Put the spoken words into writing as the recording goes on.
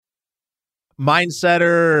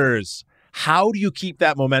Mindsetters, how do you keep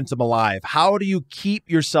that momentum alive? How do you keep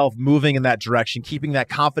yourself moving in that direction, keeping that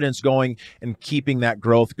confidence going and keeping that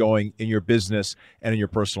growth going in your business and in your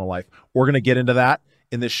personal life? We're going to get into that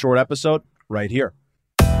in this short episode right here.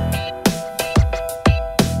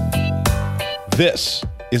 This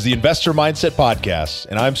is the Investor Mindset Podcast,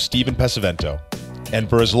 and I'm Stephen Pesavento. And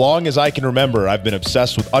for as long as I can remember, I've been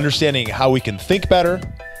obsessed with understanding how we can think better,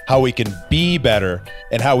 how we can be better,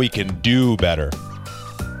 and how we can do better.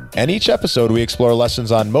 And each episode, we explore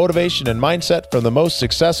lessons on motivation and mindset from the most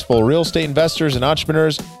successful real estate investors and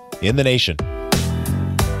entrepreneurs in the nation.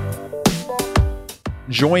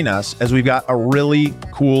 Join us as we've got a really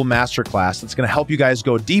cool masterclass that's going to help you guys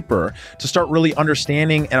go deeper to start really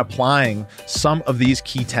understanding and applying some of these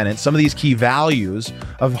key tenets, some of these key values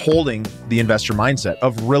of holding the investor mindset,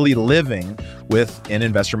 of really living with an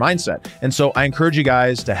investor mindset. And so I encourage you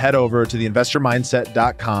guys to head over to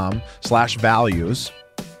theinvestormindset.com/values,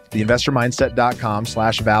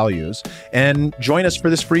 theinvestormindset.com/values, and join us for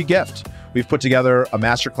this free gift. We've put together a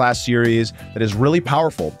masterclass series that is really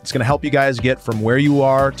powerful. It's going to help you guys get from where you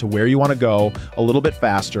are to where you want to go a little bit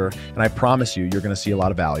faster. And I promise you, you're going to see a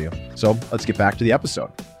lot of value. So let's get back to the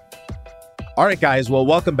episode. All right, guys. Well,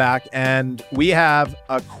 welcome back. And we have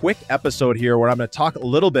a quick episode here where I'm going to talk a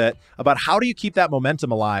little bit about how do you keep that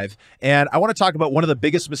momentum alive. And I want to talk about one of the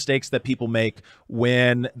biggest mistakes that people make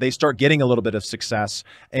when they start getting a little bit of success.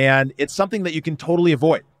 And it's something that you can totally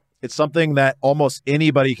avoid. It's something that almost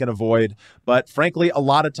anybody can avoid. But frankly, a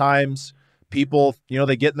lot of times people,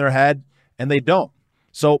 they get in their head and they don't.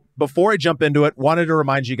 So before I jump into it, wanted to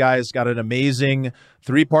remind you guys, got an amazing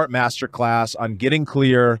 3-part masterclass on getting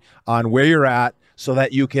clear on where you're at so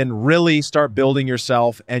that you can really start building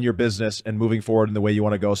yourself and your business and moving forward in the way you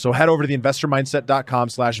want to go. So head over to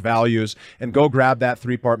theinvestormindset.com/values and go grab that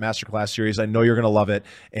 3-part masterclass series. I know you're going to love it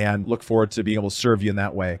and look forward to being able to serve you in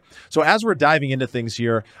that way. So as we're diving into things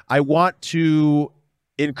here, I want to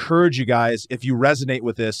encourage you guys, if you resonate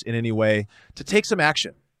with this in any way, to take some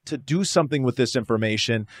action, to do something with this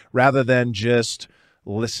information rather than just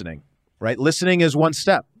listening, right? Listening is one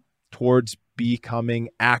step towards becoming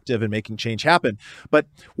active and making change happen. But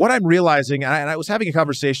what I'm realizing, and I was having a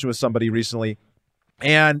conversation with somebody recently,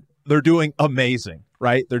 and they're doing amazing,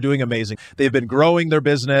 right? They're doing amazing. They've been growing their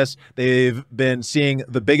business. They've been seeing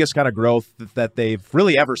the biggest kind of growth that they've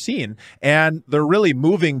really ever seen. And they're really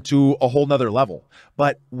moving to a whole nother level.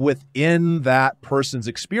 But within that person's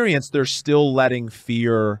experience, they're still letting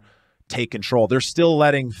fear take control. They're still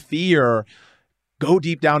letting fear go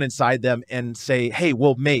deep down inside them and say, hey,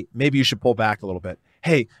 well, mate, maybe you should pull back a little bit.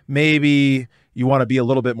 Hey, maybe you want to be a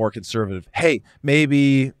little bit more conservative. Hey,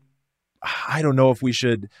 maybe, I don't know if we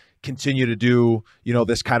should continue to do,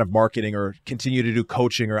 this kind of marketing or continue to do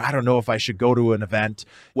coaching, or I don't know if I should go to an event.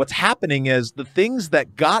 What's happening is the things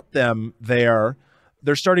that got them there,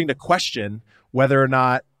 they're starting to question whether or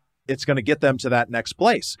not it's going to get them to that next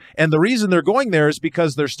place. And the reason they're going there is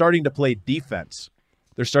because they're starting to play defense.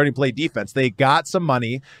 They're starting to play defense. They got some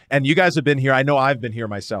money, and you guys have been here. I know I've been here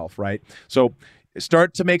myself, right? So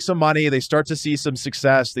start to make some money. They start to see some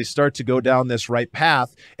success. They start to go down this right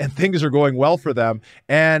path, and things are going well for them.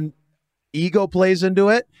 And ego plays into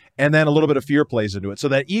it, and then a little bit of fear plays into it. So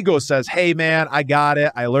that ego says, hey, man, I got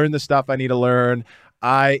it. I learned the stuff I need to learn.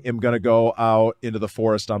 I am going to go out into the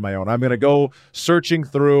forest on my own. I'm going to go searching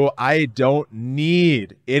through. I don't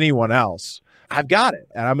need anyone else. I've got it,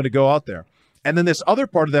 and I'm going to go out there. And then this other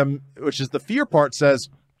part of them, which is the fear part, says,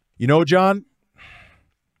 John,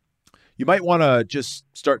 you might want to just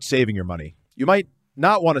start saving your money. You might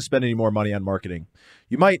not want to spend any more money on marketing.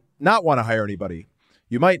 You might not want to hire anybody.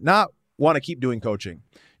 You might not want to keep doing coaching.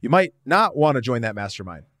 You might not want to join that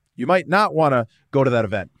mastermind. You might not want to go to that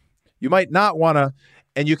event. You might not want to,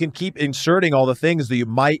 and you can keep inserting all the things that you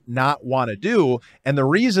might not want to do. And the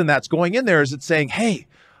reason that's going in there is it's saying, hey,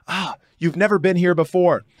 you've never been here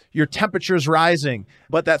before. Your temperature's rising,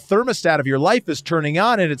 but that thermostat of your life is turning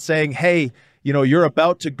on, and it's saying, hey, you're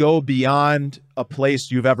about to go beyond a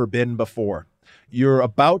place you've ever been before. You're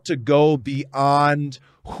about to go beyond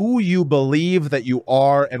who you believe that you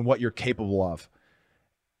are and what you're capable of.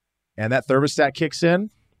 And that thermostat kicks in,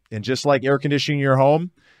 and just like air conditioning your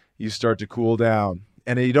home, you start to cool down.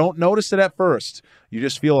 And you don't notice it at first. You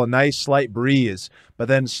just feel a nice slight breeze. But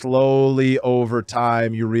then slowly over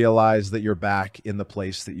time, you realize that you're back in the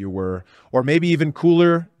place that you were, or maybe even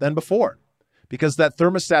cooler than before. Because that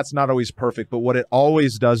thermostat's not always perfect, but what it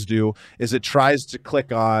always does do is it tries to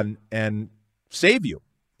click on and save you.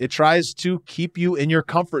 It tries to keep you in your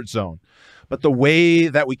comfort zone. But the way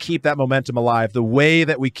that we keep that momentum alive, the way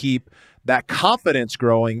that we keep that confidence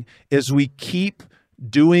growing is we keep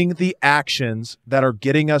doing the actions that are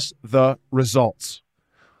getting us the results.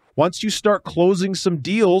 Once you start closing some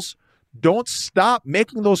deals, don't stop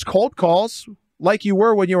making those cold calls like you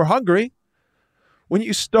were when you were hungry. When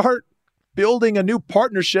you start building a new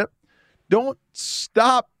partnership, don't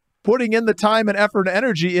stop putting in the time and effort and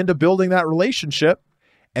energy into building that relationship.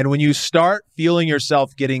 And when you start feeling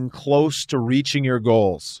yourself getting close to reaching your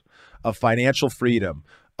goals of financial freedom,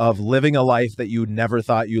 of living a life that you never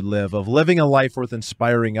thought you'd live, of living a life worth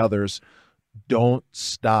inspiring others, don't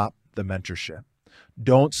stop the mentorship.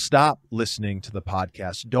 Don't stop listening to the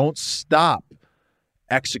podcast. Don't stop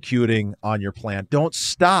executing on your plan. Don't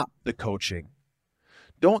stop the coaching.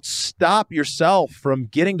 Don't stop yourself from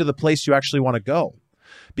getting to the place you actually want to go.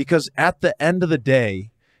 Because at the end of the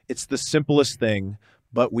day, it's the simplest thing,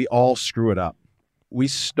 but we all screw it up. We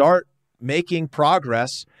start making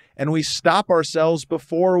progress and we stop ourselves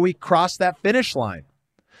before we cross that finish line.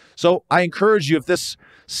 So I encourage you, if this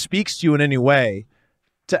speaks to you in any way,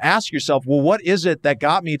 to ask yourself, well, what is it that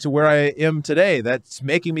got me to where I am today? That's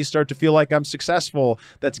making me start to feel like I'm successful.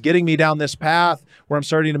 That's getting me down this path where I'm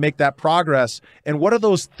starting to make that progress. And what are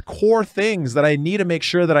those core things that I need to make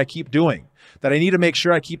sure that I keep doing? That I need to make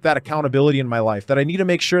sure I keep that accountability in my life, that I need to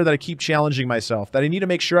make sure that I keep challenging myself, that I need to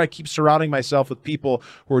make sure I keep surrounding myself with people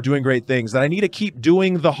who are doing great things, that I need to keep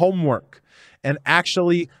doing the homework and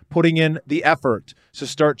actually putting in the effort to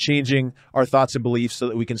start changing our thoughts and beliefs so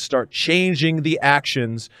that we can start changing the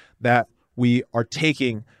actions that we are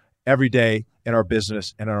taking every day in our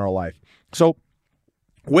business and in our life. So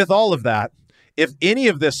with all of that, if any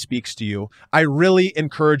of this speaks to you, I really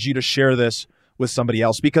encourage you to share this with somebody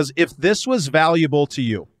else, because if this was valuable to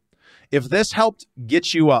you, if this helped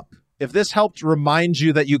get you up, if this helped remind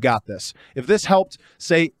you that you got this, if this helped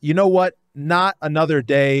say, you know what, not another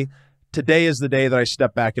day, today is the day that I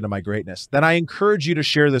step back into my greatness, then I encourage you to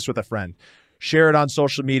share this with a friend. Share it on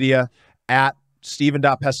social media at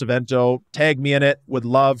Steven.Pesavento. Tag me in it. Would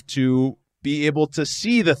love to be able to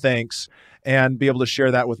see the thanks and be able to share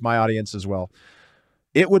that with my audience as well.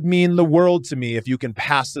 It would mean the world to me if you can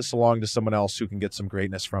pass this along to someone else who can get some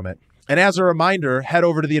greatness from it. And as a reminder, head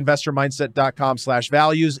over to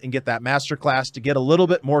theinvestormindset.com/values and get that masterclass to get a little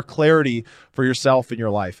bit more clarity for yourself in your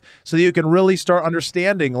life so that you can really start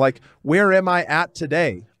understanding, like, where am I at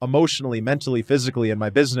today, emotionally, mentally, physically, in my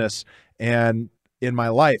business and in my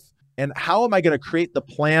life? And how am I going to create the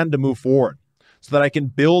plan to move forward so that I can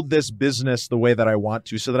build this business the way that I want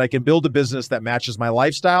to, so that I can build a business that matches my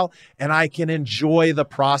lifestyle and I can enjoy the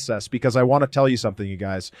process? Because I want to tell you something, you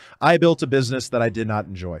guys. I built a business that I did not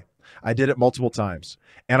enjoy. I did it multiple times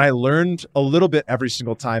and I learned a little bit every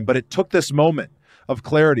single time, but it took this moment of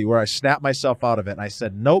clarity where I snapped myself out of it and I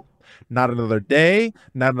said, nope, not another day,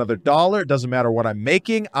 not another dollar. It doesn't matter what I'm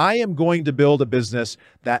making. I am going to build a business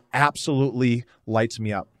that absolutely lights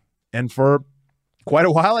me up. And for quite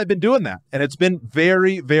a while, I've been doing that. And it's been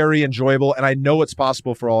very, very enjoyable. And I know it's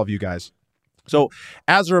possible for all of you guys. So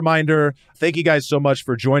as a reminder, thank you guys so much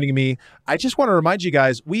for joining me. I just want to remind you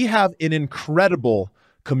guys, we have an incredible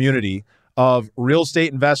community of real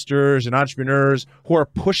estate investors and entrepreneurs who are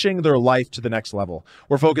pushing their life to the next level.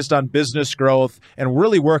 We're focused on business growth and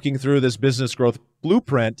really working through this business growth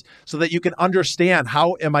blueprint so that you can understand,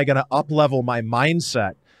 how am I going to up-level my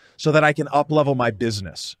mindset so that I can up-level my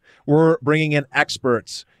business? We're bringing in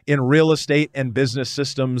experts in real estate and business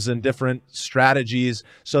systems and different strategies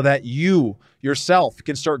so that you yourself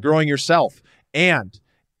can start growing yourself and,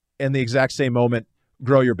 in the exact same moment,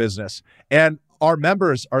 grow your business. And our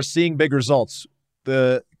members are seeing big results.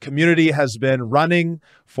 The community has been running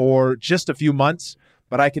for just a few months,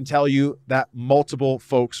 but I can tell you that multiple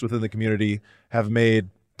folks within the community have made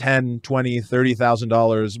 $10,000, $20,000,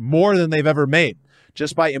 $30,000 more than they've ever made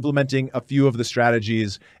just by implementing a few of the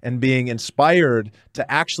strategies and being inspired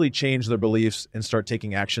to actually change their beliefs and start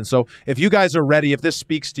taking action. So if you guys are ready, if this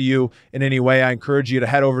speaks to you in any way, I encourage you to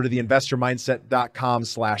head over to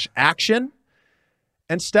theinvestormindset.com/action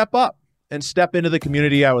and step up and step into the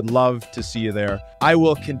community. I would love to see you there. I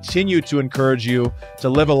will continue to encourage you to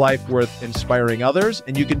live a life worth inspiring others.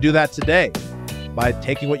 And you can do that today by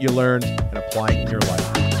taking what you learned and applying it in your life.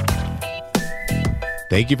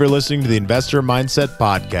 Thank you for listening to the Investor Mindset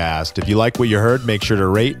Podcast. If you like what you heard, make sure to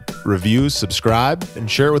rate, review, subscribe,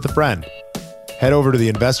 and share it with a friend. Head over to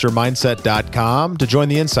theinvestormindset.com to join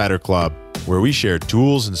the Insider Club, where we share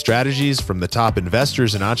tools and strategies from the top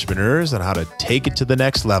investors and entrepreneurs on how to take it to the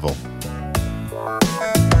next level.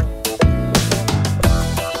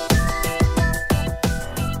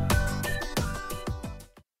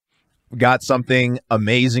 Got something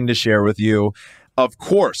amazing to share with you. Of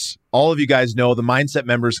course, All of you guys know the Mindset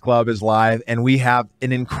Members Club is live, and we have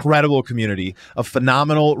an incredible community of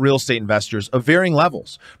phenomenal real estate investors of varying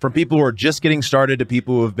levels, from people who are just getting started to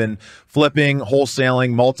people who have been flipping,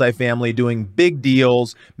 wholesaling, multifamily, doing big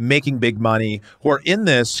deals, making big money, who are in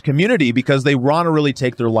this community because they want to really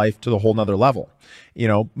take their life to the whole nother level. You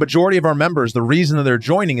know, majority of our members, the reason that they're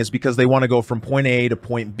joining is because they want to go from point A to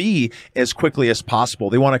point B as quickly as possible.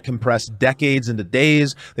 They want to compress decades into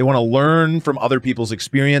days. They want to learn from other people's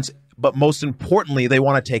experience. But most importantly, they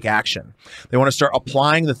want to take action. They want to start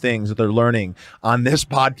applying the things that they're learning on this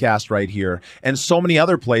podcast right here and so many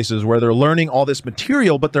other places where they're learning all this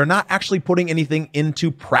material, but they're not actually putting anything into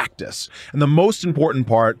practice. And the most important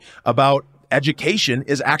part about education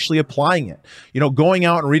is actually applying it. You know, going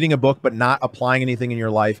out and reading a book but not applying anything in your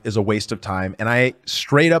life is a waste of time. And I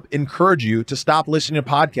straight up encourage you to stop listening to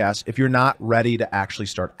podcasts if you're not ready to actually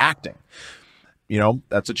start acting. You know,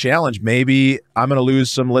 that's a challenge. Maybe I'm going to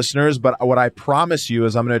lose some listeners, but what I promise you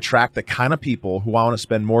is I'm going to attract the kind of people who I want to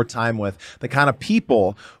spend more time with, the kind of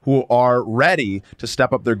people who are ready to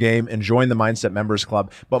step up their game and join the Mindset Members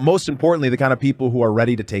Club. But most importantly, the kind of people who are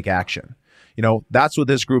ready to take action. You know, that's what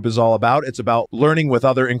this group is all about. It's about learning with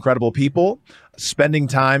other incredible people, spending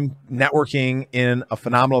time networking in a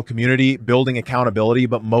phenomenal community, building accountability,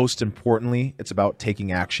 but most importantly, it's about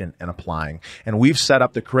taking action and applying. And we've set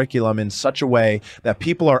up the curriculum in such a way that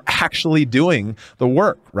people are actually doing the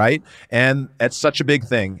work, right? And it's such a big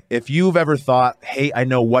thing. If you've ever thought, hey, I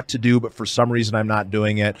know what to do, but for some reason I'm not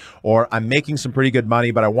doing it, or I'm making some pretty good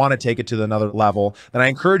money, but I want to take it to another level, then I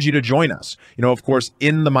encourage you to join us. You know, of course,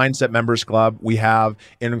 in the Mindset Members Club, we have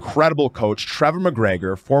an incredible coach, Trevor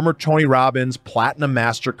McGregor, former Tony Robbins Platinum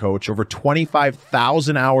Master Coach, over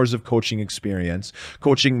 25,000 hours of coaching experience,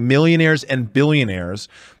 coaching millionaires and billionaires,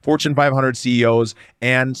 Fortune 500 CEOs,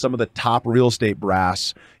 and some of the top real estate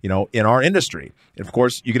brass, you know, in our industry. And of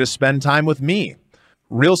course, you get to spend time with me,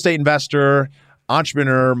 real estate investor,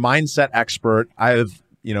 entrepreneur, mindset expert. I've,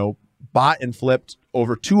 you know, bought and flipped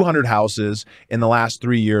over 200 houses in the last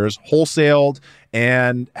 3 years, wholesaled,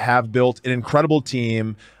 and have built an incredible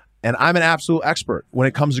team. And I'm an absolute expert when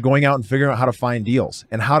it comes to going out and figuring out how to find deals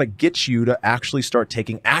and how to get you to actually start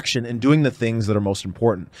taking action and doing the things that are most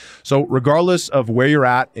important. So regardless of where you're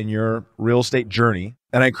at in your real estate journey,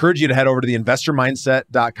 and I encourage you to head over to the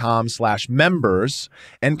investormindset.com/members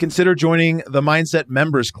and consider joining the Mindset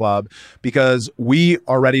Members Club, because we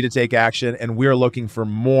are ready to take action and we are looking for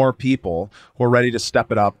more people who are ready to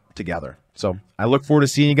step it up together. So I look forward to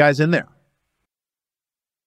seeing you guys in there.